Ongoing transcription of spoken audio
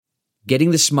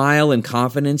Getting the smile and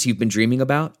confidence you've been dreaming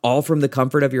about, all from the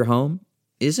comfort of your home,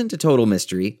 isn't a total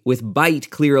mystery with Bite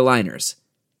clear aligners.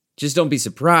 Just don't be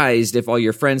surprised if all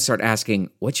your friends start asking,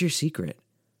 "What's your secret?"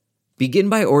 Begin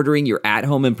by ordering your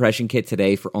at-home impression kit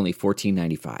today for only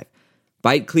 $14.95.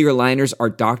 Bite clear aligners are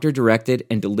doctor-directed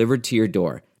and delivered to your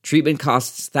door. Treatment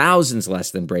costs thousands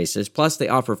less than braces, plus they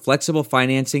offer flexible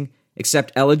financing,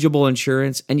 accept eligible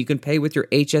insurance, and you can pay with your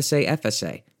HSA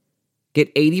FSA. Get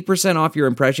 80% off your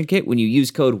impression kit when you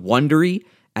use code WONDERY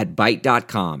at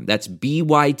Byte.com. That's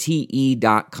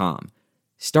BYTE.com.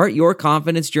 Start your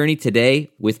confidence journey today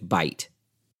with Byte.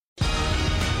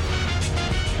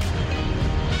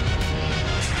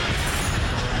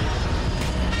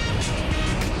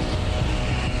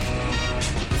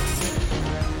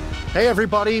 Hey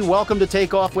everybody, welcome to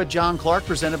Take Off with John Clark,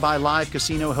 presented by Live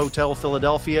Casino Hotel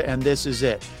Philadelphia, and this is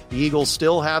it. The Eagles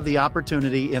still have the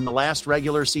opportunity in the last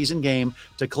regular season game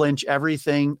to clinch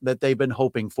everything that they've been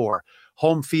hoping for.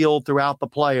 Home field throughout the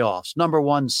playoffs, number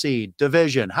 1 seed,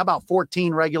 division. How about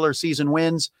 14 regular season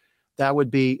wins? That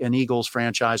would be an Eagles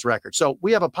franchise record. So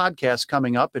we have a podcast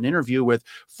coming up, an interview with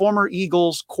former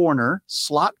Eagles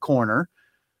slot corner,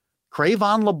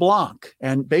 Cre'Von LeBlanc,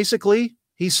 and basically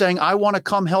he's saying, I want to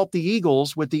come help the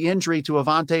Eagles with the injury to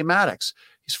Avonte Maddox.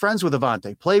 He's friends with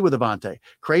Avonte, played with Avonte.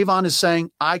 Cre'Von is saying,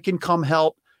 I can come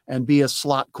help and be a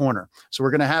slot corner. So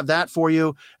we're going to have that for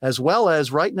you, as well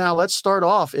as right now, let's start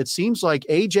off. It seems like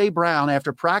A.J. Brown,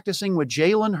 after practicing with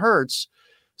Jalen Hurts,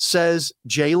 says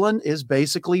Jalen is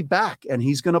basically back and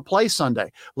he's going to play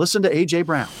Sunday. Listen to A.J.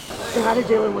 Brown. So how did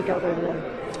Jalen look out there today?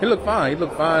 He looked fine.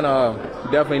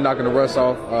 Definitely not going to rush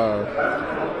off.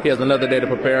 He has another day to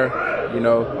prepare. I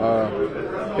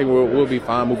think we'll be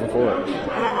fine moving forward.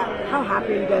 How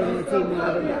happy are you guys in the team now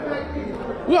having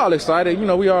that? We're all excited.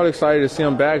 We all excited to see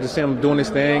him back, to see him doing his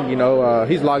thing.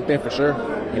 He's locked in for sure.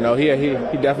 He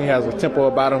definitely has a tempo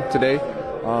about him today.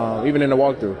 Even in the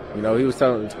walkthrough, he was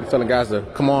telling guys to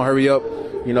come on, hurry up,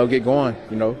 get going.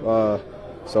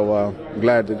 So I'm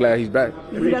glad he's back.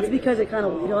 You think that's because it kind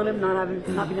of weighed on him not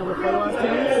being able to play the last 2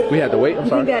 weeks? We had to wait. I'm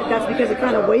sorry. You think that's because it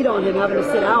kind of weighed on him having to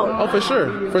sit out? Oh, for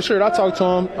sure. I talked to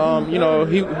him.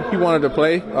 He wanted to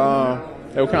play.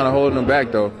 They were kind of holding him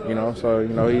back though. So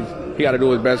he got to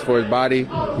do his best for his body.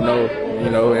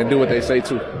 And do what they say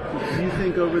too. Do you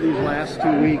think over these last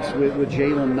 2 weeks with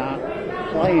Jalen not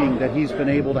playing that he's been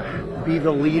able to be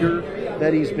the leader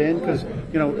that he's been? Because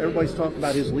everybody's talked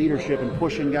about his leadership and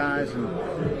pushing guys and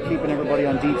keeping everybody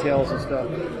on details and stuff.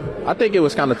 I think it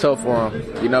was kind of tough for him,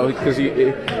 because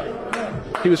he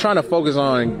was trying to focus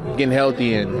on getting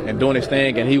healthy and doing his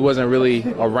thing, and he wasn't really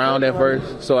around at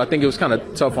first. So I think it was kind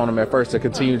of tough on him at first to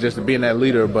continue just to being that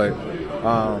leader. But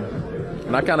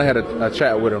and I kind of had a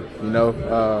chat with him,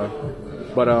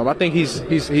 But I think he's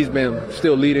been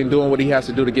still leading, doing what he has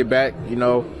to do to get back,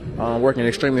 working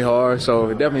extremely hard. So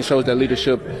it definitely shows that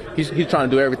leadership. He's trying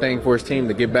to do everything for his team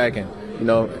to get back and,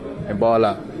 and ball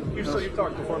out. You've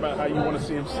talked before about how you want to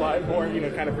see him slide more,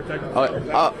 kind of protect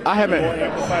himself. I haven't.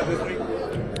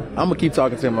 I'm going to keep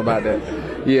talking to him about that.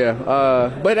 Yeah.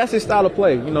 But that's his style of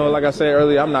play. Like I said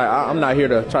earlier, I'm not here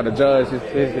to try to judge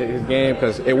his game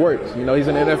because it works. He's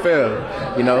in the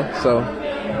NFL, so.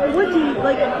 What do you,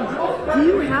 do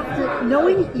you have to,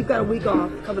 knowing you've got a week off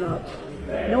coming up?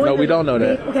 No, we don't know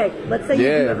that. Okay, let's say you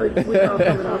do have a week off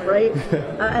coming up, right?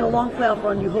 And a long playoff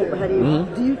run you hope ahead of you.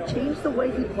 Mm-hmm. Do you change the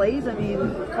way he plays? I mean,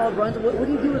 called runs. What do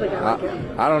you do with a guy like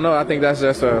him? I don't know. I think that's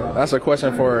just a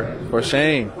question for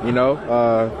Shane.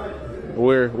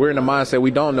 We're in the mindset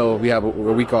we don't know if we have a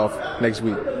week off next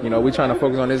week. We're trying to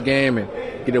focus on this game and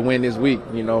get a win this week.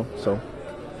 So.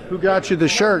 Who got you the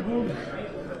shirt?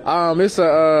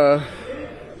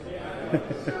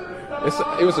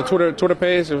 It was a Twitter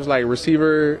page. It was like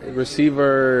receiver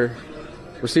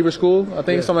school, I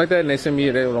think, something like that. And they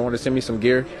wanted to send me some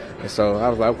gear, and so I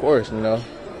was like, of course,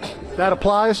 That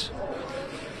applies.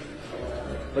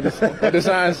 What the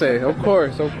sign say? Of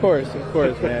course,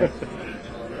 man.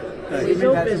 Is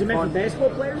it meant for basketball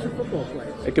players or football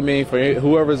players? It could mean for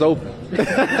whoever's open. Jay,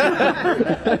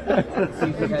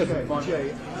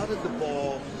 how did the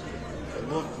ball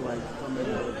look like coming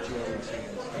out of Jalen's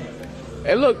hands?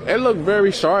 It looked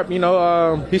very sharp. He's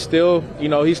still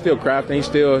crafting. He's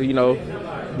still,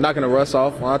 not going to rush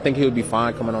off. I think he'll be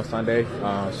fine coming on Sunday.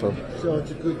 So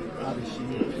it's a good,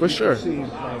 obviously. For sure.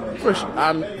 For sure.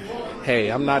 I'm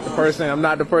not the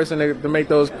person to make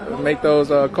those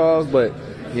calls, but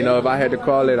if I had to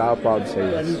call it, I'll probably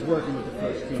say yes. And he's working with the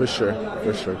first team. For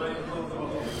sure.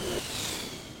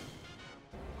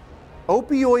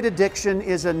 Opioid addiction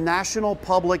is a national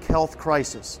public health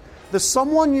crisis. The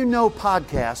Someone You Know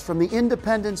podcast from the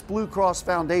Independence Blue Cross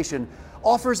Foundation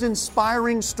offers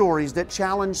inspiring stories that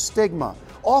challenge stigma,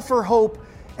 offer hope,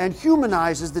 and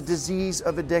humanizes the disease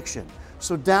of addiction.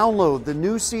 So download the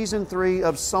new Season 3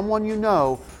 of Someone You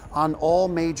Know on all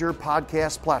major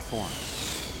podcast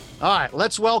platforms. All right,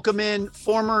 let's welcome in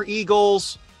former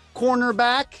Eagles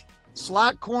cornerback,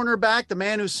 slot cornerback, the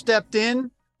man who stepped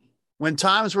in when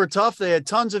times were tough. They had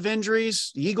tons of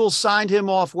injuries. The Eagles signed him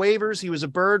off waivers. He was a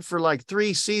Bird for like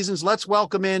 3 seasons. Let's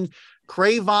welcome in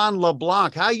Cre'Von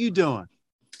LeBlanc. How you doing?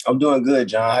 I'm doing good,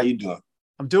 John. How you doing?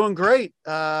 I'm doing great.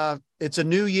 It's a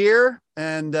new year,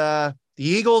 and the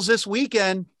Eagles this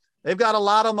weekend, they've got a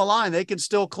lot on the line. They can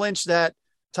still clinch that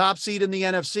top seed in the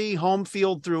NFC, home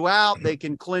field throughout. They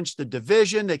can clinch the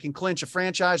division. They can clinch a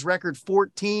franchise record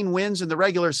 14 wins in the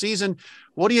regular season.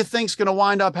 What do you think is going to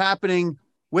wind up happening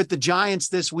with the Giants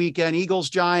this weekend, Eagles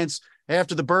Giants,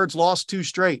 after the Birds lost 2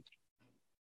 straight?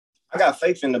 I got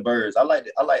faith in the Birds. I like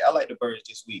the Birds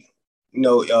this week.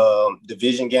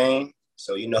 Division game.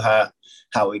 So you know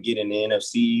how we get in the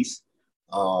NFCs.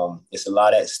 It's a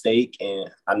lot at stake, and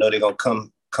I know they're gonna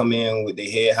come in with their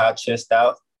head high, chest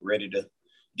out, ready to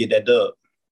get that dub.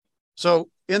 So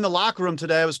in the locker room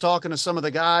today, I was talking to some of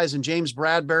the guys, and James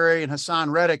Bradbury and Hassan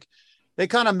Reddick, they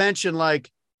kind of mentioned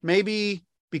like maybe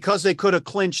because they could have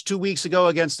clinched 2 weeks ago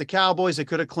against the Cowboys, they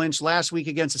could have clinched last week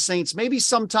against the Saints. Maybe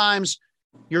sometimes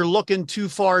you're looking too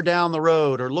far down the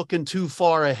road or looking too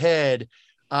far ahead.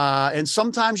 And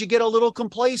sometimes you get a little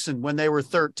complacent when they were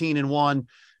 13-1.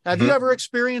 Have you ever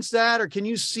experienced that, or can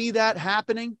you see that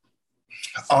happening?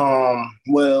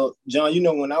 Well, John,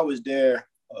 when I was there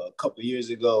a couple years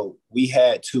ago, we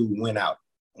had to win out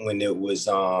when it was,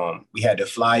 we had to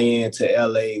fly into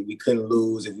LA. We couldn't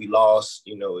lose. If we lost,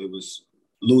 it was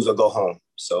lose or go home.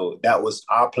 So that was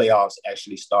our playoffs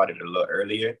actually started a little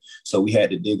earlier. So we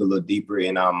had to dig a little deeper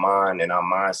in our mind, and our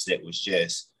mindset was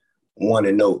just want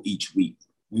to know each week.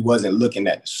 We wasn't looking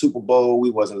at the Super Bowl. We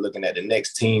wasn't looking at the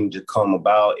next team to come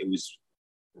about. It was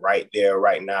right there,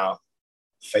 right now,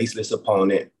 faceless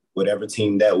opponent, whatever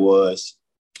team that was,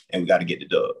 and we got to get the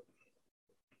dub.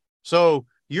 So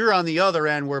you're on the other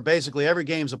end where basically every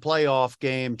game's a playoff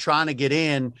game trying to get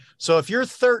in. So if you're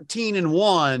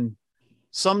 13-1,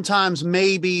 sometimes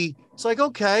maybe it's like,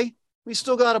 okay, we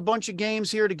still got a bunch of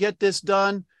games here to get this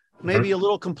done. Maybe a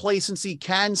little complacency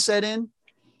can set in.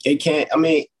 It can. I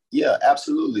mean, yeah,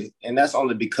 absolutely. And that's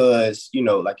only because,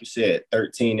 like you said,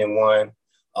 13-1,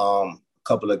 a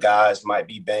couple of guys might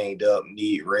be banged up,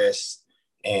 need rest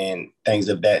and things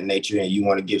of that nature. And you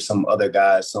want to give some other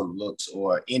guys some looks,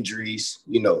 or injuries,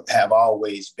 have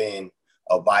always been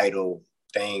a vital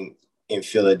thing in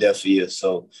Philadelphia.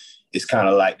 So it's kind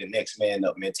of like the next man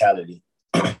up mentality.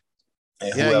 And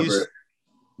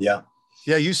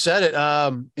Yeah, you said it.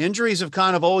 Injuries have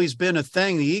kind of always been a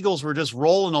thing. The Eagles were just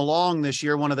rolling along this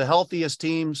year, one of the healthiest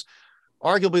teams,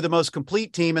 arguably the most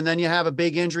complete team. And then you have a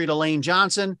big injury to Lane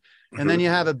Johnson, and then you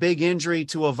have a big injury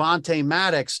to Avonte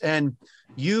Maddox. And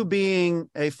you being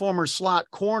a former slot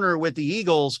corner with the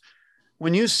Eagles,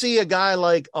 when you see a guy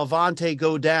like Avonte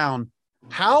go down,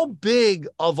 how big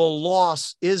of a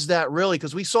loss is that really?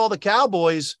 Because we saw the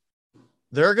Cowboys,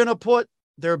 they're going to put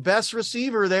their best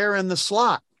receiver there in the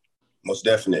slot. Most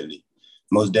definitely.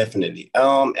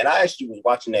 And I actually was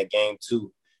watching that game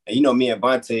too. And me and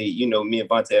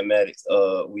Avonte and Maddox,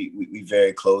 we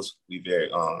very close. We very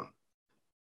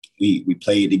we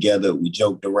played together, we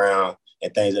joked around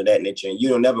and things of that nature. And you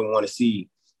don't never want to see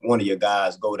one of your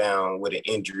guys go down with an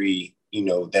injury,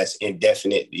 that's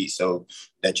indefinitely, so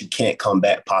that you can't come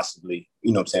back possibly,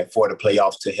 for the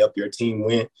playoffs to help your team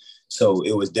win. So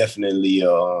it was definitely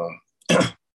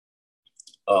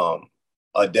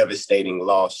a devastating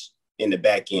loss in the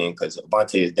back end, because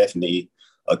Avonte is definitely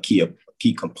a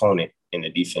key component in the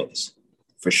defense,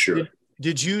 for sure.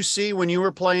 Did you see when you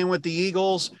were playing with the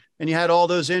Eagles and you had all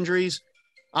those injuries,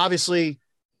 obviously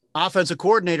offensive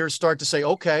coordinators start to say,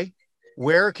 okay,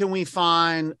 where can we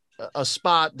find a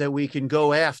spot that we can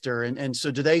go after? And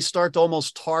so do they start to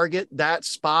almost target that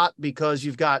spot because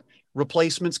you've got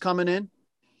replacements coming in?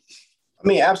 I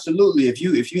mean, absolutely. If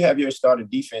you have your starting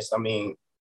defense, I mean,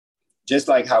 just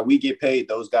like how we get paid,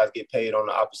 those guys get paid on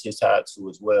the opposite side too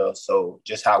as well. So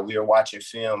just how we're watching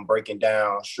film, breaking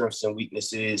down strengths and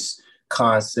weaknesses,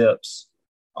 concepts,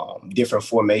 different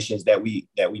formations that we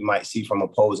might see from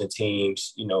opposing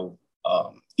teams.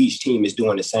 Each team is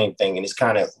doing the same thing, and it's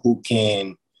kind of who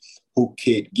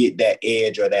could get that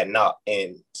edge or that knock.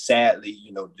 And sadly,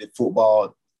 the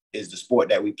football is the sport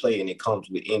that we play, and it comes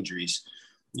with injuries.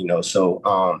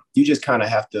 So you just kind of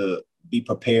have to be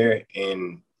prepared,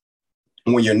 and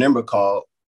when your number called,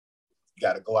 you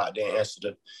got to go out there and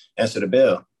answer the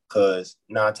bell, because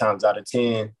 9 times out of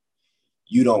 10,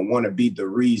 you don't want to be the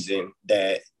reason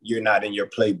that you're not in your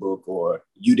playbook, or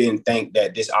you didn't think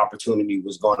that this opportunity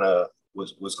was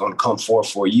gonna come forth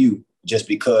for you just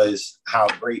because how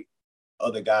great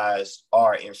other guys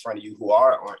are in front of you who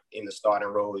aren't in the starting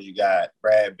roles. You got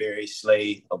Bradbury,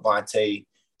 Slay, Avante,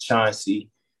 Chauncey,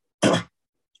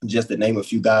 just to name a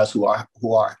few guys who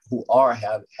are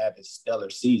having stellar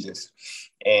seasons.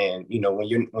 And when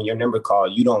your number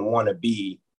called, you don't want to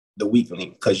be the weak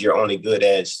link because you're only good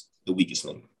as the weakest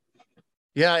link.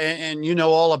 Yeah, and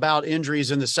all about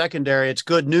injuries in the secondary. It's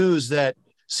good news that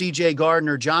C.J.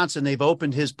 Gardner-Johnson, they've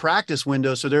opened his practice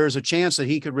window, so there is a chance that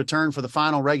he could return for the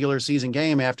final regular season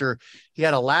game after he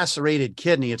had a lacerated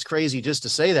kidney. It's crazy just to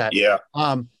say that. Yeah.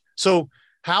 So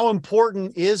how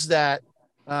important is that?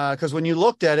 Because when you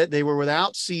looked at it, they were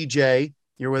without C.J.,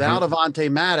 you're without Avante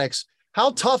Maddox.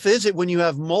 How tough is it when you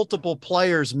have multiple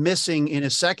players missing in a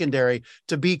secondary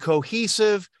to be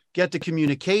cohesive, get the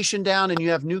communication down, and you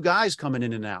have new guys coming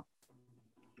in and out?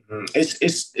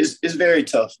 It's very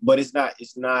tough, but it's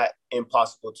not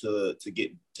impossible to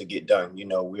get done.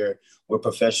 We're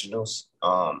professionals,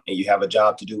 and you have a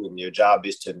job to do, and your job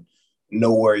is to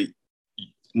know where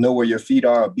your feet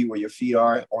are, or be where your feet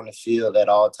are on the field at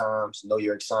all times. Know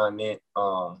your assignment.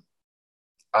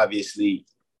 Obviously,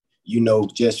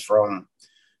 just from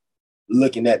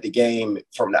looking at the game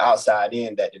from the outside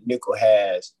in, that the nickel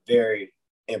has very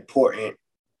important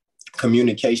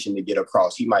communication to get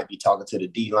across. He might be talking to the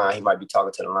D-line, he might be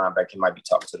talking to the linebacker, he might be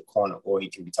talking to the corner, or he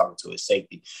can be talking to his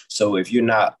safety. So if you're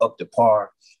not up to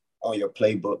par on your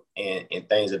playbook and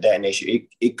things of that nature,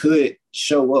 it could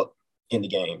show up in the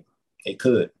game. It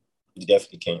could. It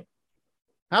definitely can.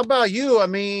 How about you? I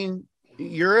mean,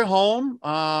 you're at home.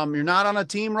 You're not on a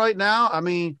team right now. I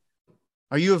mean,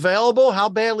 are you available? How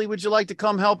badly would you like to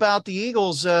come help out the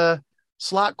Eagles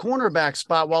slot cornerback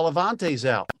spot while Avante's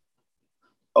out?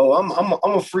 Oh,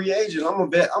 I'm a free agent.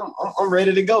 I'm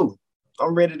ready to go.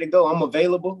 I'm ready to go. I'm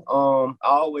available. I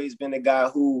always been a guy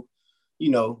who,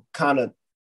 kind of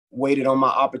waited on my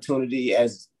opportunity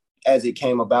as it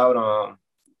came about.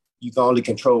 You can only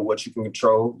control what you can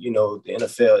control. The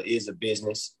NFL is a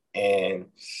business, and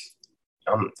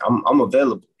I'm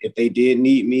available. If they did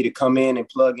need me to come in and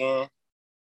plug in,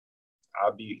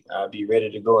 I'll be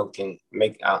ready to go and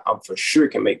I'm for sure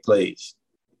can make plays.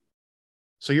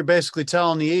 So you're basically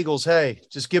telling the Eagles, hey,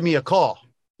 just give me a call.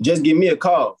 Just give me a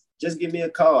call. Just give me a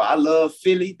call. I love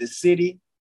Philly, the city,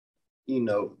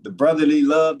 the brotherly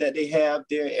love that they have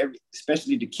there,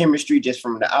 especially the chemistry just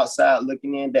from the outside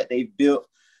looking in that they built.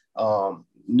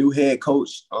 New head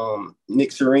coach, Nick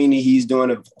Sirianni, he's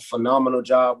doing a phenomenal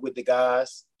job with the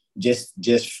guys. Just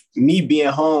me being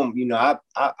home, I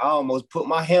almost put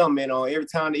my helmet on every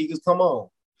time the Eagles come on,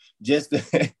 just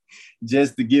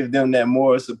to give them that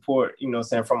moral support,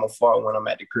 from afar when I'm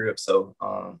at the crib. So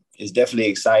it's definitely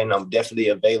exciting. I'm definitely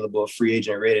available, free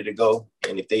agent, ready to go.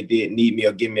 And if they did need me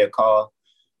or give me a call,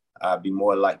 I'd be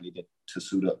more likely to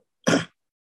suit up.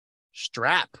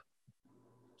 Strap.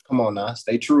 Come on now,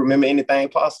 stay true. Remember, anything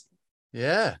possible.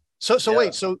 Yeah. So yeah.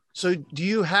 Wait, so do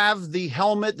you have the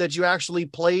helmet that you actually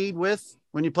played with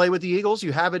when you played with the Eagles?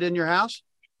 You have it in your house?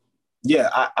 Yeah,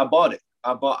 I bought it.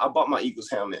 I bought my Eagles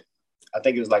helmet. I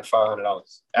think it was like $500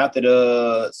 after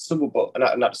the Super Bowl,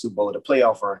 not the Super Bowl, the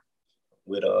playoff run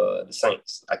with the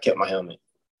Saints. I kept my helmet.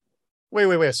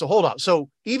 Wait. So hold on. So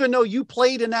even though you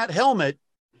played in that helmet,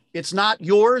 it's not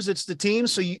yours, it's the team.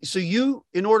 So you,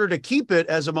 in order to keep it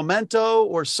as a memento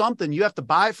or something, you have to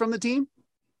buy it from the team?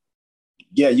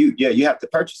 Yeah, you have to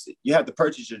purchase it. You have to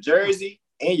purchase your jersey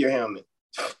and your helmet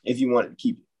if you wanted to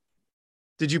keep it.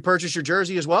 Did you purchase your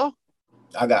jersey as well?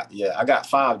 I got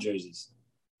 5 jerseys.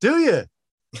 Do you?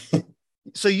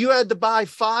 So you had to buy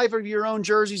 5 of your own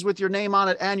jerseys with your name on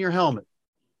it and your helmet?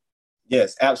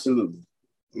 Yes, absolutely.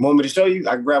 You want me to show you?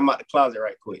 I can grab them out the closet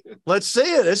right quick. Let's see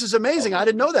it. This is amazing. I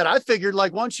didn't know that. I figured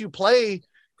like once you play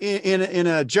in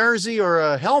a jersey or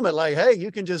a helmet, like, hey,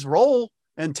 you can just roll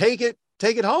and take it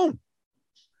home.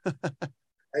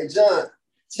 Hey, John,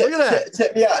 look at that.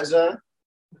 Check me out, John.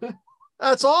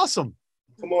 That's awesome.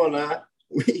 Come on now.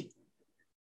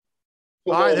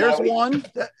 All right, there's one.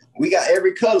 We got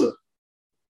every color.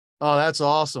 Oh, that's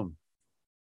awesome.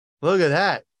 Look at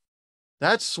that.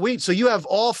 That's sweet. So you have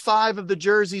all 5 of the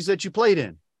jerseys that you played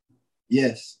in?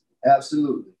 Yes,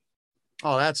 absolutely.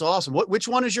 Oh, that's awesome. Which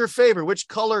one is your favorite? Which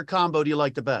color combo do you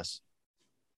like the best?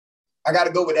 I got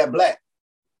to go with that black.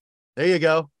 There you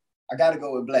go. I got to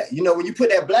go with black. When you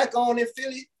put that black on in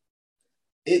Philly,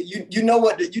 you know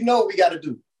what we got to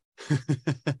do.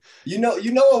 you know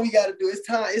what we got to do. It's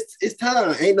time. It's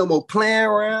time. Ain't no more playing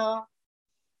around.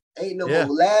 Ain't no more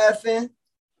laughing.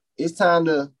 It's time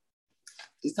to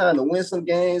It's time to win some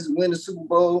games, win the Super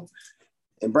Bowl,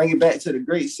 and bring it back to the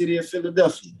great city of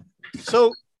Philadelphia.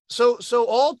 So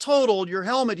all totaled, your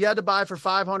helmet you had to buy for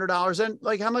 $500. And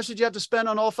like, how much did you have to spend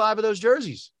on all 5 of those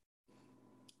jerseys?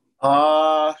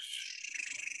 I'd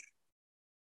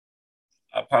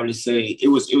probably say it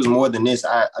was more than this.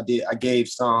 I gave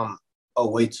some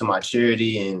away to my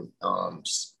charity, and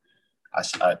I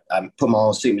put my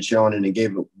own signature on it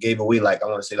and gave away like, I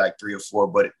want to say like 3 or 4,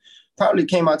 but it probably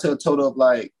came out to a total of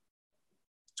like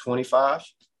 25.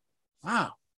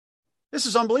 Wow. This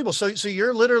is unbelievable. So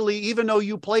you're literally, even though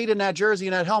you played in that jersey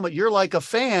and that helmet, you're like a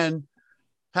fan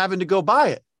having to go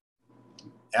buy it.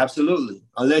 Absolutely.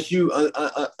 Unless you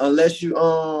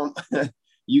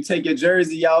you take your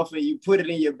jersey off and you put it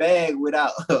in your bag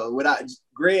without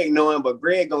Greg knowing, but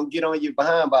Greg gonna get on you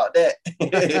behind about that.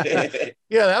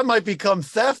 Yeah, that might become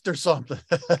theft or something.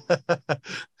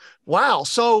 Wow.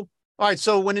 So, all right.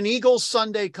 So when an Eagles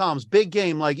Sunday comes, big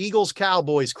game like Eagles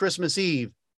Cowboys, Christmas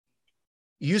Eve,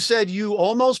 you said you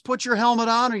almost put your helmet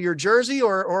on or your jersey,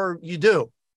 or you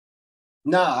do?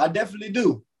 Nah, I definitely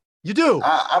do. You do?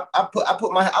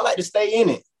 I like to stay in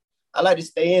it. I like to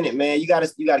stay in it, man. You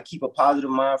gotta keep a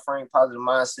positive mind frame, positive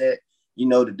mindset. You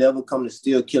know, the devil come to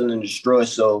steal, kill, and destroy.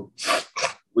 So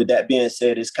with that being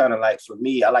said, it's kind of like, for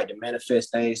me, I like to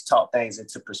manifest things, talk things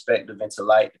into perspective, into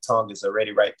light. The tongue is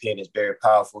already right pen. It's very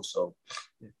powerful. So,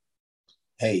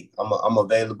 hey, I'm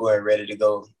available and ready to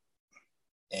go.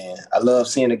 And I love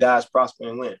seeing the guys prosper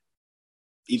and win,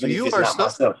 even if it's not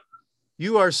myself.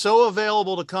 You are so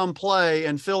available to come play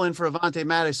and fill in for Avonte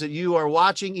Maddox that you are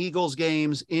watching Eagles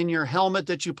games in your helmet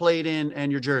that you played in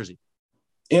and your jersey.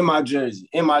 In my jersey.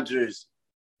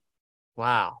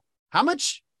 Wow. How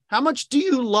much do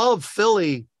you love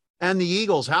Philly and the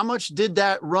Eagles? How much did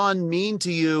that run mean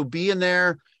to you, being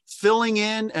there, filling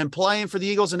in and playing for the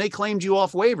Eagles, and they claimed you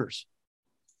off waivers?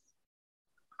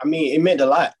 I mean, it meant a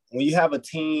lot. When you have a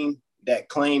team that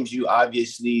claims you,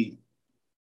 obviously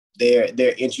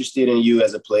they're interested in you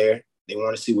as a player. They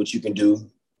want to see what you can do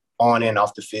on and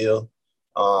off the field,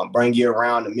 bring you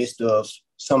around the midst of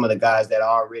some of the guys that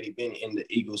already been in the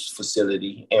Eagles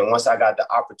facility. And once I got the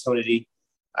opportunity,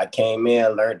 I came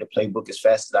in, learned the playbook as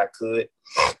fast as I could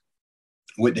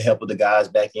with the help of the guys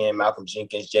back in, Malcolm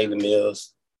Jenkins, Jalen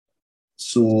Mills,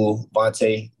 Sewell,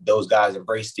 Vontae. Those guys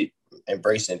embraced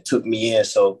and took me in.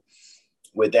 So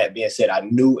with that being said, I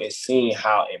knew and seen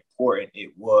how important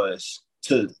it was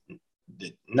to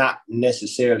not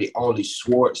necessarily only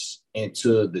Schwartz and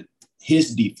to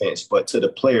his defense, but to the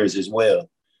players as well.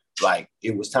 Like,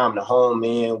 it was time to home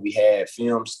in. We had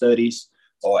film studies,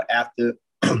 or after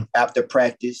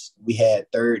practice, we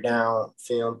had third down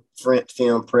film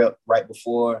prep right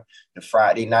before the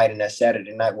Friday night and that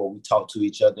Saturday night, where we talked to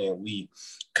each other, and we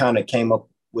kind of came up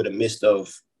with a mist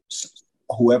of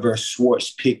whoever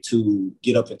Schwartz picked to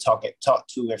get up and talk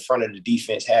to in front of the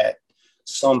defense had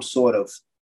some sort of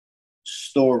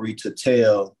story to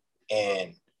tell,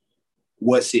 and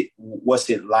what's it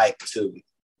like to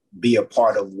be a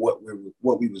part of what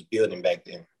we was building back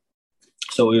then.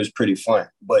 So it was pretty fun.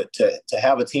 But to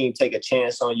have a team take a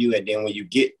chance on you, and then when you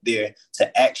get there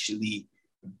to actually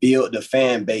build the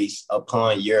fan base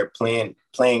upon your playing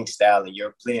style and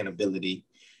your playing ability,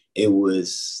 it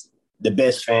was the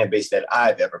best fan base that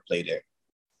I've ever played there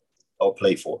or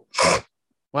played for.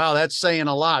 Wow, that's saying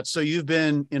a lot. So you've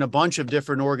been in a bunch of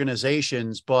different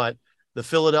organizations, but the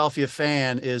Philadelphia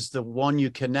fan is the one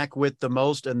you connect with the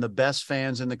most and the best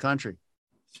fans in the country.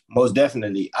 Most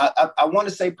definitely. I want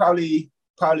to say probably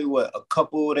what, a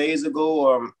couple of days ago,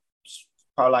 or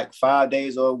probably like 5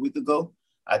 days or a week ago,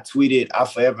 I tweeted, "I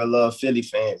forever love Philly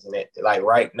fans." And like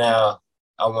right now,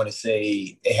 I want to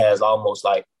say it has almost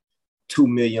like 2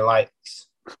 million likes.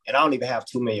 And I don't even have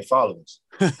 2 million followers.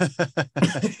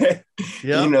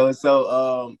 Yeah. You know,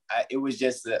 so it was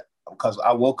just because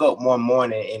I woke up one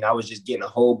morning and I was just getting a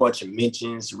whole bunch of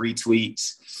mentions,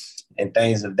 retweets, and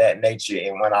things of that nature.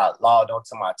 And when I logged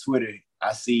onto my Twitter,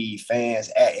 I see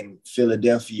fans atting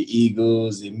Philadelphia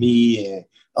Eagles and me, and,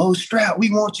 "Oh, Stroud,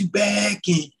 we want you back,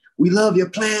 and we love your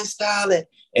playing style."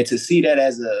 And to see that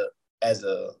as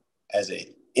a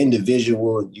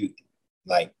individual,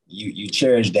 you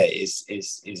cherish that.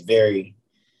 Is very,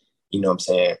 you know what I'm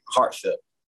saying, heartfelt.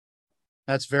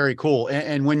 That's very cool.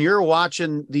 And when you're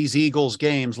watching these Eagles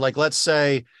games, like, let's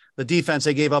say the defense,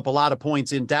 they gave up a lot of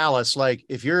points in Dallas. Like,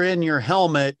 if you're in your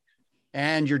helmet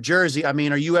and your jersey, I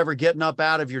mean, are you ever getting up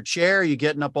out of your chair? Are you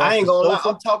getting up off I ain't gonna lie, sofa?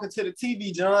 I'm talking to the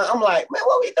TV, John. I'm like, man,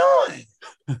 what we doing?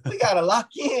 We gotta lock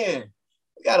in.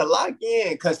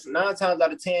 Because 9 times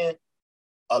out of 10,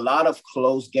 a lot of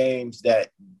close games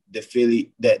that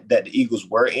the Eagles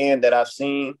were in that I've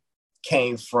seen,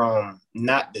 came from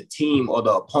not the team or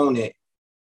the opponent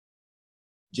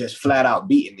just flat out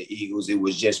beating the Eagles. It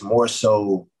was just more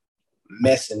so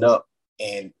messing up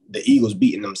and the Eagles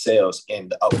beating themselves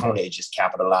and the opponent just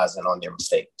capitalizing on their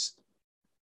mistakes.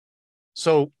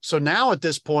 So now at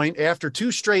this point, after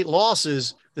 2 straight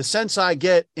losses, the sense I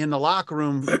get in the locker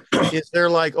room is they're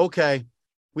like, okay,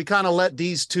 we kind of let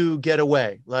these 2 get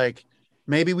away. Like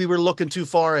maybe we were looking too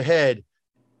far ahead.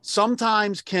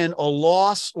 Sometimes can a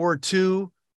loss or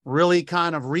 2 really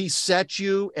kind of reset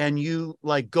you and you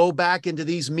like go back into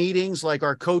these meetings, like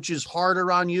our coach is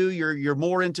harder on you. You're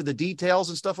more into the details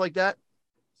and stuff like that.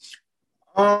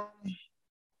 I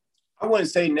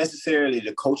wouldn't say necessarily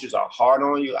the coaches are hard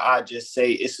on you. I just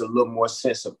say it's a little more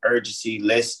sense of urgency.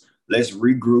 Let's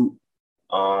regroup.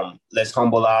 Let's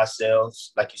humble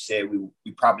ourselves. Like you said,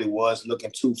 we probably was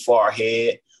looking too far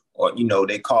ahead, or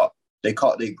they caught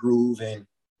their groove, and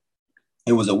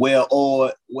it was a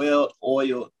well-oiled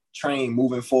train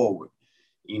moving forward.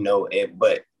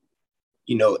 But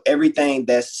everything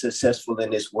that's successful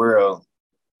in this world,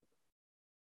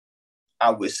 I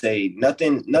would say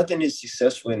nothing is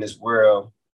successful in this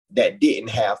world that didn't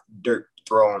have dirt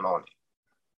thrown on it.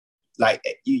 Like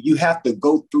you have to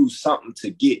go through something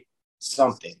to get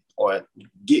something or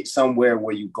get somewhere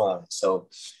where you're going. So,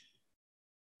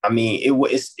 I mean,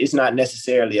 it's not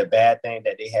necessarily a bad thing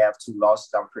that they have 2 losses.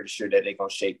 I'm pretty sure that they're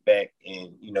going to shake back.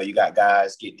 And, you got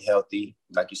guys getting healthy.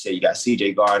 Like you said, you got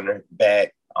C.J. Gardner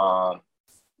back.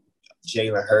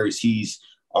 Jalen Hurts, he's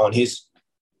on his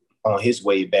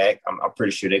way back. I'm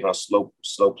pretty sure they're going to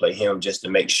slow play him just to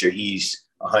make sure he's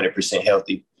 100%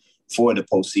 healthy for the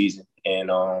postseason. And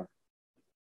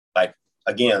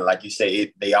like you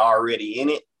say, they are already in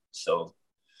it. So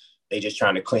they just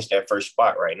trying to clinch that first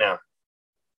spot right now.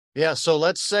 Yeah. So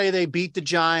let's say they beat the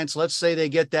Giants. Let's say they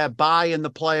get that bye in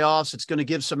the playoffs. It's going to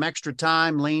give some extra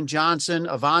time. Lane Johnson,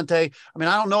 Avante. I mean,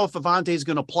 I don't know if Avante is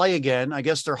going to play again. I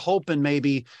guess they're hoping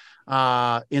maybe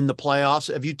in the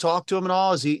playoffs. Have you talked to him at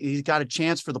all? He's got a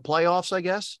chance for the playoffs, I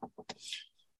guess?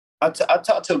 I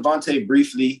talked to Avante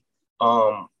briefly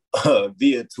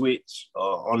via Twitch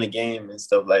on the game and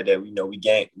stuff like that.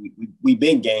 We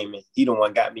been gaming. He the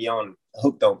one got me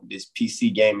hooked on this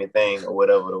PC gaming thing or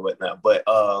whatever or whatnot. But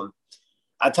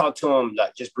I talked to him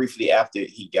like just briefly after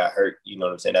he got hurt. You know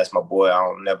what I'm saying? That's my boy. I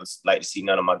don't never like to see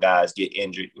none of my guys get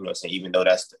injured. You know what I'm saying? Even though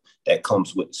that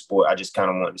comes with the sport, I just kind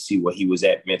of wanted to see where he was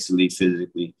at mentally,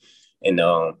 physically, and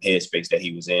the headspace that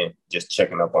he was in. Just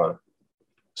checking up on him.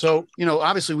 So,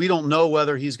 obviously we don't know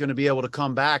whether he's going to be able to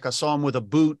come back. I saw him with a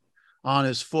boot on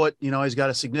his foot. He's got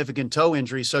a significant toe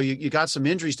injury. So you got some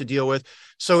injuries to deal with.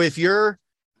 So if you're,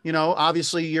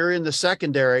 obviously you're in the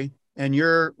secondary and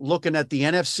you're looking at the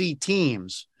NFC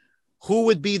teams, who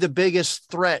would be the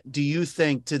biggest threat, do you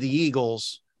think, to the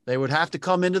Eagles? They would have to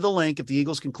come into the link if the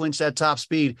Eagles can clinch that top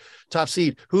seed.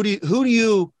 Who do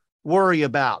you worry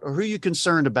about, or who are you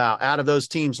concerned about out of those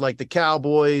teams, like the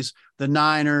Cowboys, the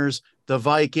Niners, the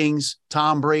Vikings,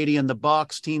 Tom Brady and the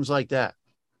Bucs, teams like that?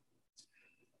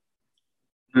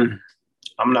 I'm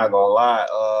not gonna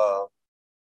lie.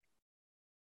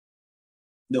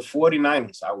 The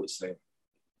 49ers, I would say.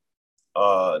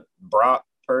 Brock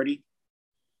Purdy,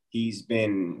 he's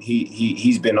been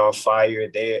on fire.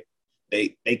 They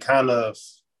kind of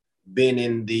been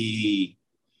in the,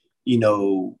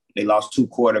 they lost 2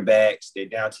 quarterbacks. They're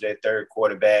down to their 3rd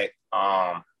quarterback.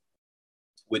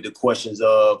 With the questions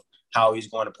of how he's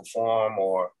going to perform,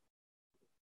 or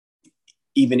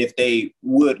even if they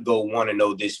would go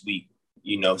 1-0 this week,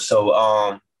 So,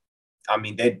 I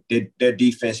mean, their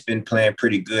defense been playing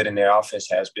pretty good, and their offense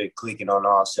has been clicking on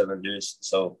all cylinders.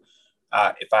 So,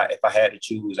 if I had to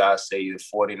choose, I'd say the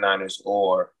 49ers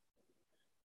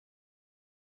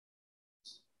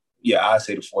I'd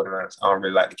say the 49ers. I don't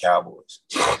really like the Cowboys.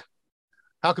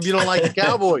 How come you don't like the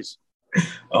Cowboys? I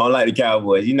don't like the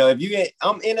Cowboys.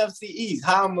 I'm NFC East.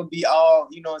 How I'm going to be all,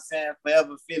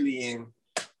 forever Philly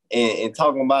and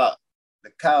talking about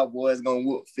the Cowboys going to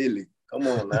whoop Philly. Come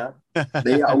on now.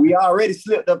 We already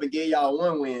slipped up and gave y'all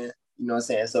 1 win. You know what I'm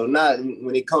saying? So now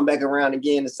when they come back around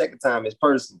again the second time, it's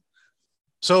personal.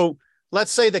 So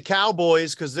let's say the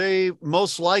Cowboys, because they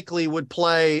most likely would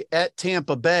play at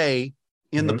Tampa Bay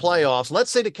in the playoffs.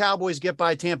 Let's say the Cowboys get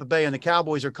by Tampa Bay and the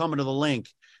Cowboys are coming to the link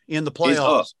in the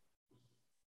playoffs.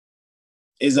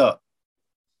 It's up.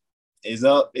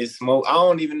 It's smoke. I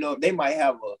don't even know. They might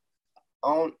have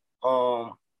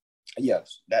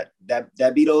yes, that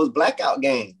be those blackout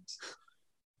games.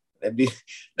 That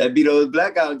be those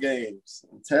blackout games.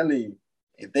 I'm telling you.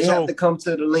 If they have to come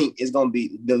to the link, it's going to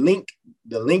be the link.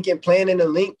 The link and playing in the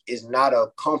link is not a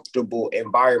comfortable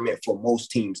environment for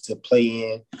most teams to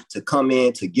play in, to come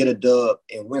in, to get a dub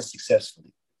and win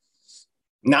successfully.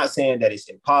 Not saying that it's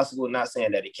impossible, not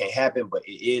saying that it can't happen, but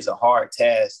it is a hard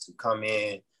task to come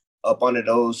in up under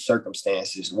those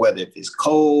circumstances, whether if it's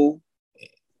cold,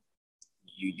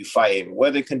 you fight in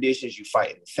weather conditions, you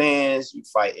fight in fans, you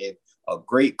fight in a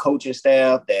great coaching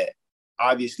staff that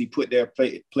obviously put their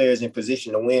players in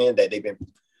position to win, that they've been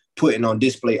putting on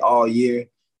display all year.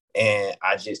 And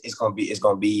it's going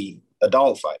to be a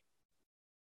dogfight.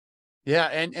 Yeah.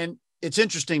 And it's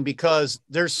interesting because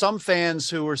there's some fans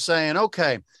who are saying,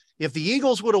 okay, if the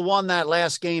Eagles would have won that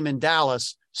last game in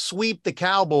Dallas, sweep the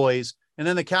Cowboys, and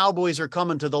then the Cowboys are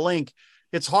coming to the link,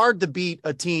 it's hard to beat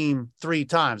a team 3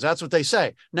 times. That's what they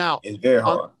say. Now, it's very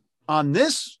hard. In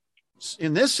this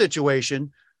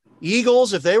situation,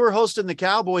 Eagles, if they were hosting the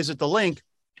Cowboys at the link,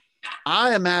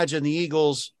 I imagine the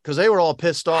Eagles, because they were all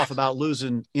pissed off about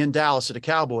losing in Dallas to the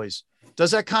Cowboys.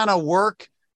 Does that kind of work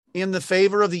in the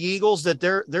favor of the Eagles, that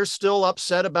they're still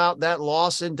upset about that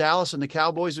loss in Dallas and the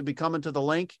Cowboys would be coming to the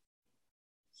link?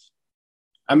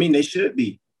 I mean, they should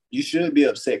be. You should be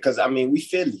upset because, I mean, we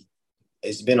Philly.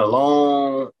 It's been a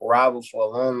long rival for a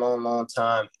long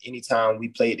time. Anytime we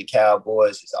played the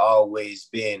Cowboys, it's always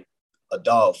been a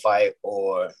dogfight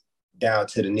or down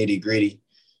to the nitty gritty.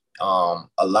 A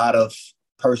lot of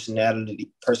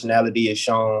personality is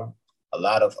shown. A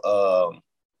lot of,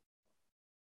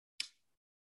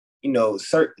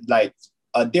 certain, like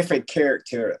a different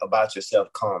character about yourself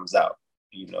comes out.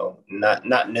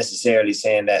 Not necessarily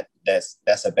saying that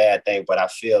that's a bad thing, but I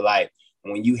feel like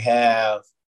when you have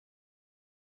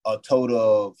a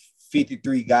total of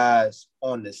 53 guys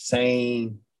on the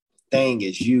same thing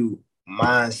as you,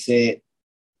 mindset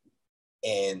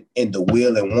and the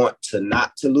will and want to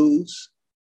not to lose,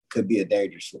 could be a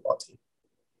dangerous football team.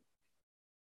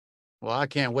 Well, I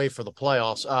can't wait for the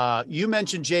playoffs. You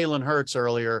mentioned Jalen Hurts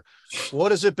earlier.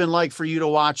 What has it been like for you to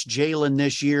watch Jalen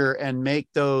this year and make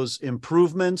those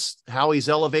improvements, how he's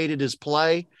elevated his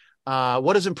play?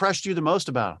 What has impressed you the most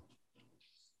about him?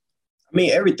 I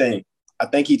mean, everything. I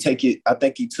think he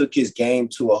took his game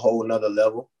to a whole nother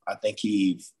level. I think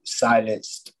he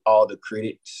silenced all the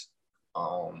critics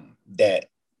that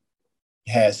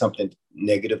had something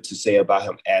negative to say about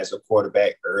him as a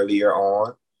quarterback earlier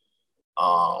on.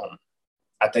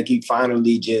 I think he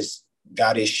finally just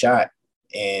got his shot,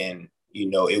 and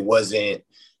it wasn't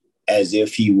as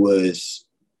if he was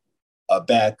a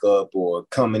backup or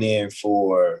coming in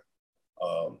for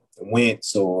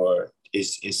Wentz, or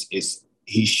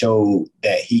he showed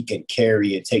that he can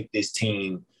carry and take this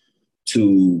team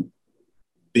to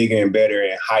bigger and better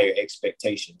and higher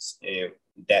expectations, and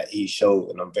that he showed,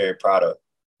 and I'm very proud of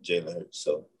Jalen Hurts.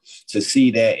 So to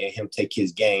see that and him take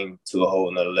his game to a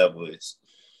whole nother level is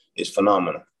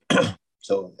phenomenal.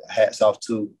 So hats off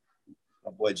to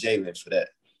my boy Jalen for that.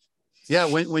 Yeah,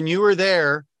 when you were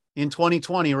there in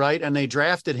 2020, right, and they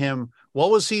drafted him,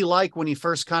 what was he like when he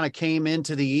first kind of came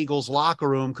into the Eagles locker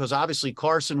room? Because obviously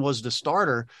Carson was the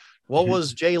starter. What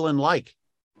was Jalen like?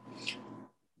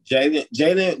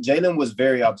 Jalen was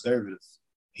very observative.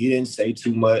 He didn't say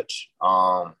too much.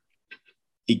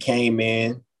 He came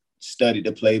in, studied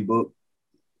the playbook,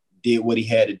 did what he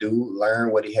had to do,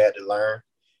 learn what he had to learn,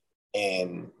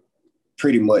 and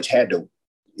pretty much had to,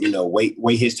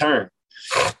 wait his turn.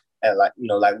 And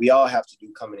like we all have to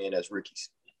do coming in as rookies.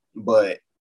 But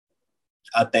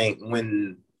I think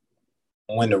when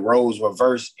the roles were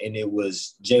reversed and it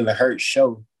was Jalen Hurts'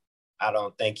 show, I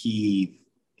don't think he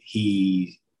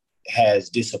has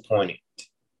disappointed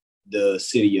the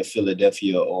city of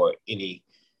Philadelphia or any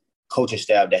coaching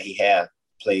staff that he has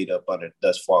played up under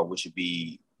thus far, which would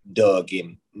be Doug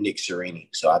and Nick Sirianni.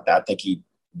 So I think he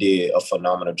did a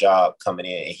phenomenal job coming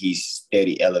in, and he's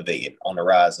steady elevating on the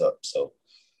rise up. So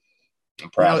I'm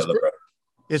proud of the brother.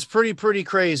 It's pretty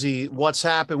crazy what's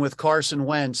happened with Carson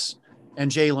Wentz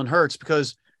and Jalen Hurts,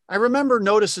 because I remember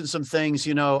noticing some things.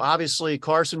 Obviously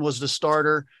Carson was the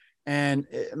starter, and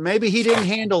maybe he didn't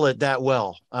handle it that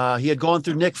well. He had gone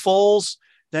through Nick Foles,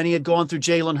 then he had gone through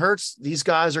Jalen Hurts. These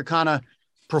guys are kind of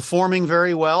performing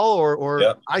very well,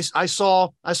 yep. I saw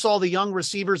the young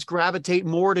receivers gravitate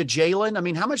more to Jalen. I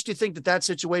mean, how much do you think that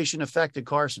situation affected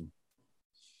Carson?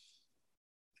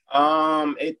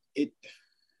 I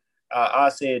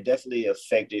say it definitely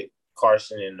affected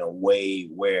Carson in a way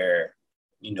where,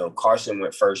 Carson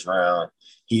went first round.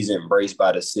 He's embraced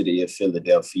by the city of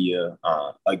Philadelphia.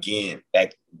 Again,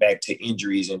 back to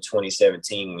injuries in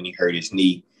 2017 when he hurt his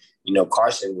knee.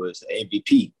 Carson was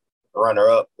MVP,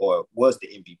 runner-up, or was the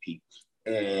MVP.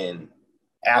 And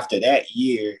after that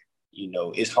year,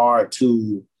 it's hard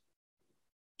to,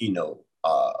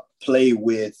 play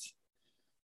with,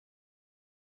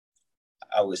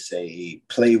 I would say,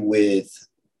 play with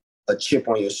a chip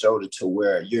on your shoulder to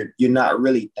where you're not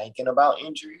really thinking about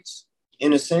injuries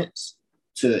in a sense.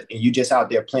 And you just out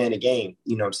there playing the game.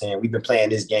 You know what I'm saying? We've been playing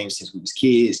this game since we was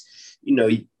kids.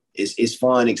 It's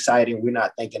fun, exciting. We're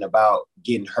not thinking about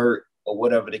getting hurt or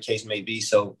whatever the case may be.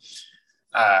 So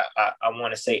I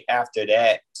want to say after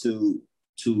that to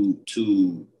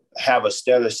have a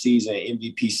stellar season,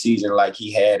 MVP season like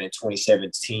he had in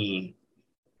 2017,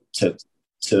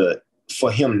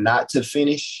 for him not to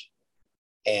finish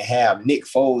and have Nick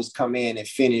Foles come in and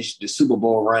finish the Super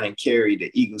Bowl run and carry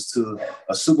the Eagles to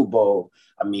a Super Bowl.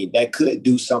 I mean, that could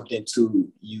do something to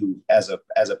you as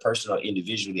a personal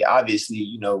individually.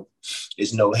 Obviously,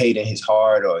 there's no hate in his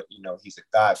heart, or, he's a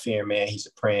God-fearing man. He's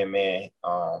a praying man.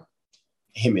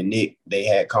 Him and Nick, they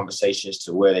had conversations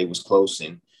to where they was close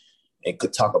and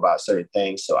could talk about certain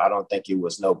things. So I don't think it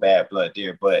was no bad blood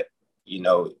there, but,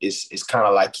 it's kind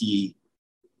of like he,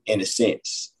 in a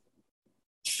sense,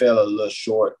 fell a little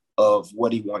short of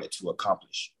what he wanted to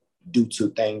accomplish due to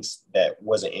things that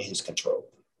wasn't in his control.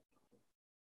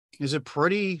 Is it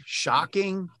pretty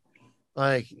shocking?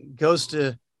 Like, goes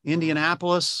to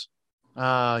Indianapolis.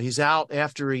 He's out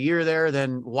after a year there.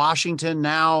 Then Washington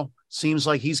now seems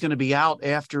like he's going to be out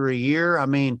after a year. I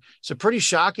mean, is it pretty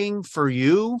shocking for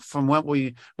you from what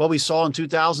we saw in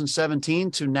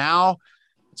 2017 to now?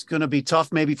 It's going to be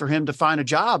tough maybe for him to find a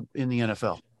job in the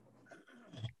NFL.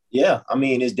 Yeah, I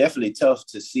mean, it's definitely tough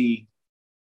to see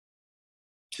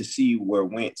where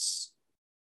Wentz,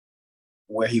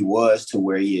 where he was to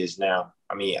where he is now.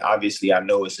 I mean, obviously, I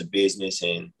know it's a business,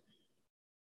 and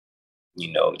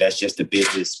that's just the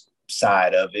business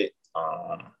side of it.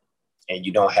 And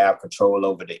you don't have control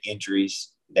over the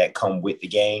injuries that come with the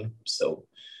game. So,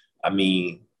 I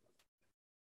mean,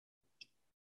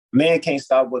 man can't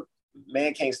stop what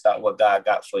God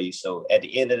got for you. So, at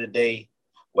the end of the day,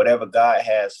 whatever God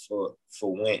has for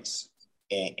Wentz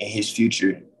and his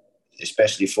future,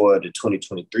 especially for the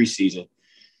 2023 season.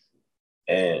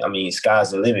 And I mean,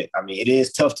 sky's the limit. I mean, it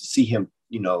is tough to see him,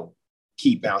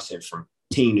 keep bouncing from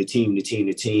team to team to team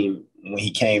to team when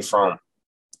he came from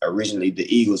originally the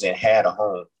Eagles and had a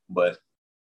home. But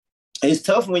it's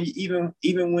tough when even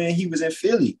when he was in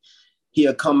Philly,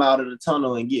 he'll come out of the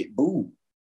tunnel and get booed.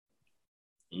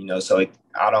 So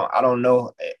I don't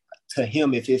know to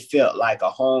him if it felt like a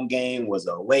home game was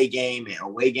an away game and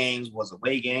away games was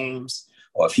away games,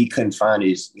 or if he couldn't find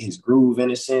his groove in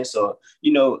a sense. Or,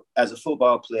 as a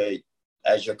football player,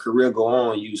 as your career go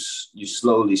on, you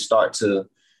slowly start to,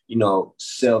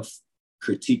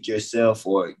 self-critique yourself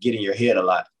or get in your head a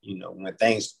lot, when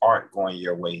things aren't going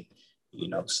your way,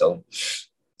 So,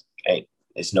 hey,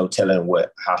 it's no telling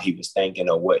how he was thinking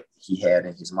or what he had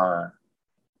in his mind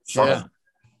from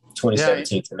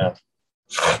 2017 to now.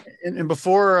 And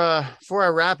before I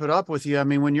wrap it up with you, I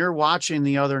mean, when you're watching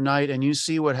the other night and you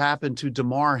see what happened to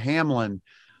Damar Hamlin,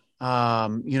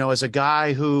 as a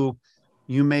guy who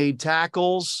you made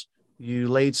tackles, you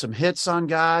laid some hits on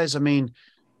guys. I mean,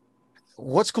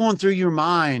 what's going through your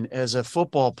mind as a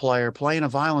football player playing a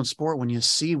violent sport when you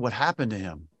see what happened to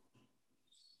him?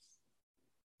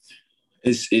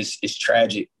 It's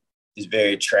tragic. It's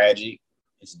very tragic.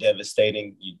 It's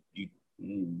devastating. You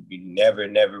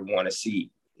never want to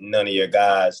see none of your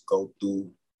guys go through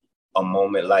a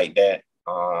moment like that.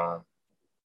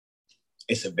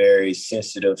 It's a very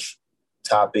sensitive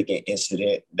topic and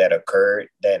incident that occurred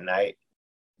that night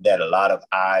that a lot of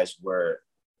eyes were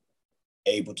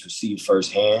able to see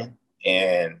firsthand.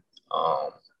 And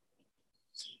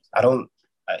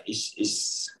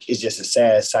it's just a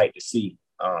sad sight to see.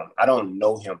 I don't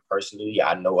know him personally.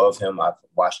 I know of him. I've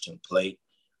watched him play.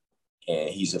 And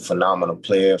he's a phenomenal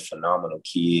player, phenomenal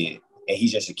kid. And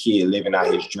he's just a kid living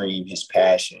out his dream, his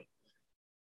passion,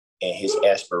 and his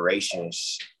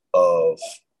aspirations of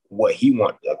what he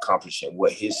wants to accomplish and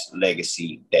what his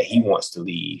legacy that he wants to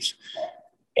leave.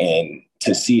 And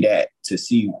to see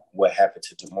what happened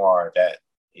to Damar, that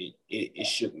it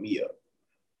shook me up,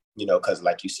 because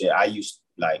like you said,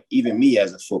 even me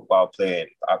as a football player,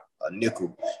 a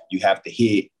nickel, you have to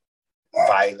hit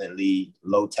violently,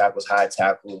 low tackles, high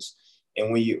tackles.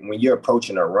 And when you're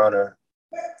approaching a runner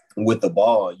with the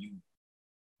ball, you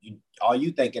all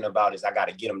you thinking about is I got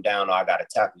to get him down or I got to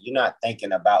tackle. You're not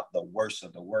thinking about the worst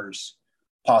of the worst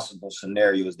possible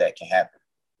scenarios that can happen.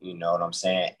 You know what I'm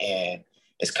saying? And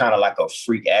it's kind of like a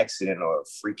freak accident or a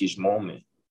freakish moment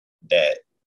that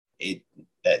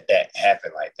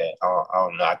happened like that. I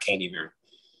don't know. I can't even,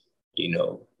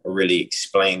 really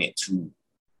explain it to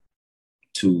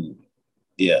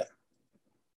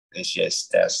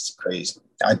that's crazy.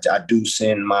 I do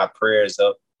send my prayers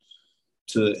up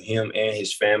to him and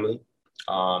his family.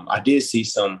 I did see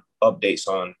some updates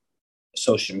on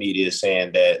social media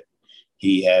saying that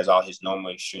he has all his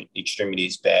normal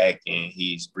extremities back and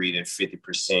he's breathing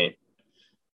 50%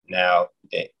 now,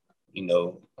 that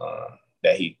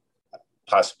that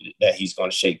he's going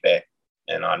to shake back.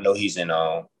 And I know he's in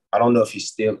I don't know if he's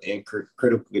still in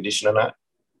critical condition or not.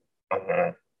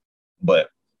 But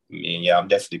I mean, yeah, I'm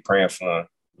definitely praying for him.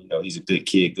 He's a good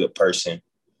kid, good person,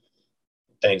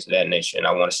 things of that nature, and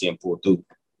I want to see him pull through.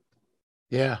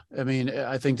 Yeah, I mean,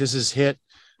 I think this has hit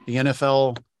the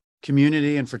NFL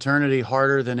community and fraternity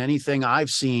harder than anything I've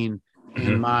seen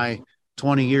in my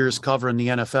 20 years covering the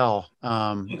NFL.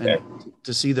 And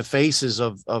to see the faces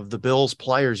of the Bills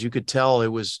players, you could tell it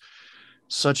was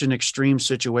such an extreme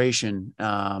situation.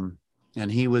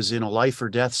 And he was in a life or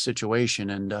death situation.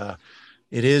 And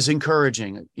it is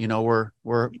encouraging.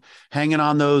 We're hanging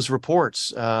on those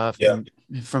reports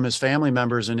from his family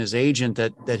members and his agent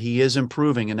that he is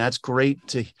improving. And that's great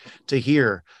to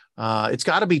hear. It's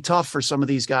got to be tough for some of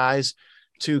these guys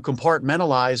to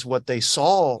compartmentalize what they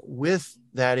saw with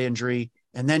that injury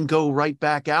and then go right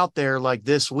back out there like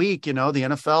this week. The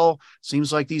NFL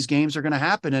seems like these games are going to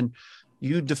happen. And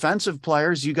you defensive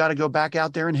players, you got to go back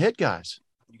out there and hit guys.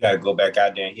 You got to go back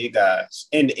out there and hit guys.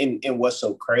 And what's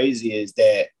so crazy is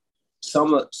that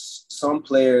some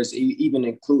players, even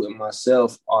including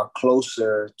myself, are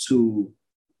closer to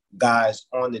guys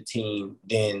on the team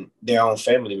than their own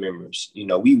family members.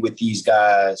 We with these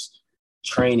guys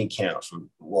training camp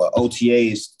from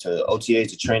OTAs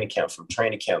to training camp, from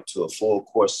training camp to a full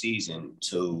course season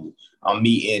to I'm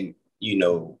meeting,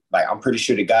 like I'm pretty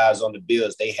sure the guys on the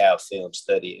Bills, they have film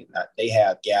study and they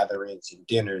have gatherings and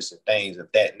dinners and things of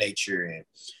that nature. And,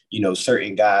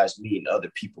 certain guys meeting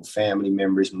other people, family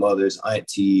members, mothers,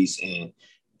 aunties. And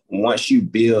once you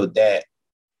build that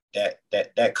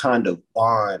kind of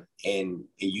bond and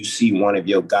you see one of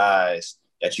your guys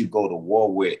that you go to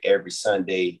war with every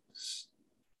Sunday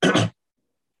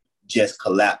just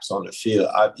collapse on the field.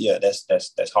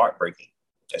 That's heartbreaking.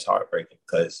 That's heartbreaking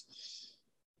because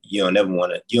you don't never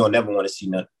want to see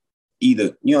nothing.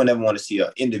 Either you don't ever want to see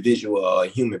an individual or a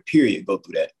human period go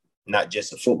through that, not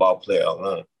just a football player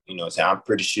alone. So I'm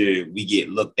pretty sure we get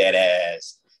looked at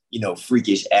as,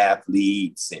 freakish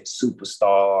athletes and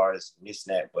superstars and this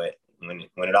and that. But when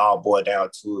it all boils down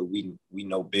to it, we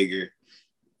know bigger,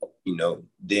 than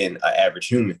an average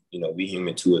human. We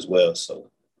human too as well. So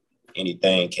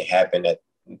anything can happen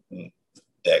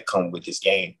that come with this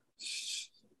game.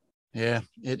 Yeah,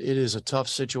 it is a tough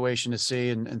situation to see,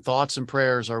 and thoughts and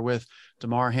prayers are with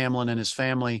Damar Hamlin and his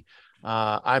family.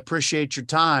 I appreciate your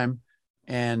time.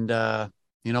 And,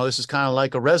 this is kind of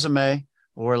like a resume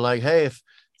or like, hey, if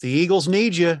the Eagles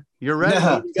need you, you're ready.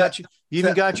 No. You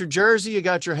even got your jersey, you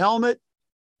got your helmet,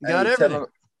 you got everything.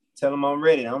 Tell them I'm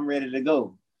ready. I'm ready to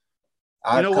go.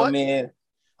 I come in,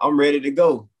 I'm ready to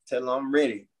go. Tell them I'm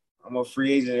ready. I'm a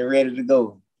free agent and ready to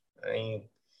go. If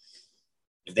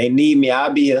they need me,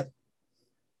 I'll be here.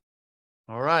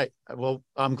 All right. Well,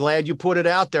 I'm glad you put it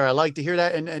out there. I like to hear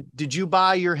that. And did you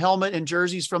buy your helmet and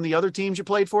jerseys from the other teams you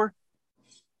played for?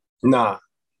 Nah.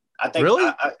 I think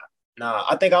really?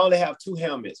 I think I only have 2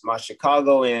 helmets, my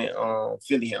Chicago and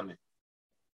Philly helmet.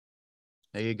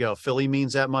 There you go. Philly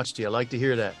means that much to you. I like to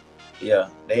hear that. Yeah,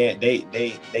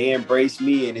 they embrace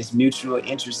me, and it's mutual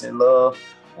interest and love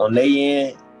on their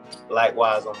end,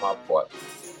 likewise on my part.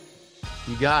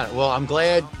 You got it. Well, I'm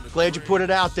glad you put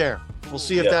it out there. We'll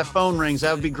see if that phone rings.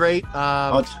 That would be great.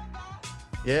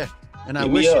 Yeah, and I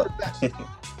wish you the best.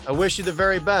 I wish you the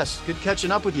very best. Good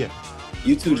catching up with you.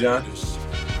 You too, John.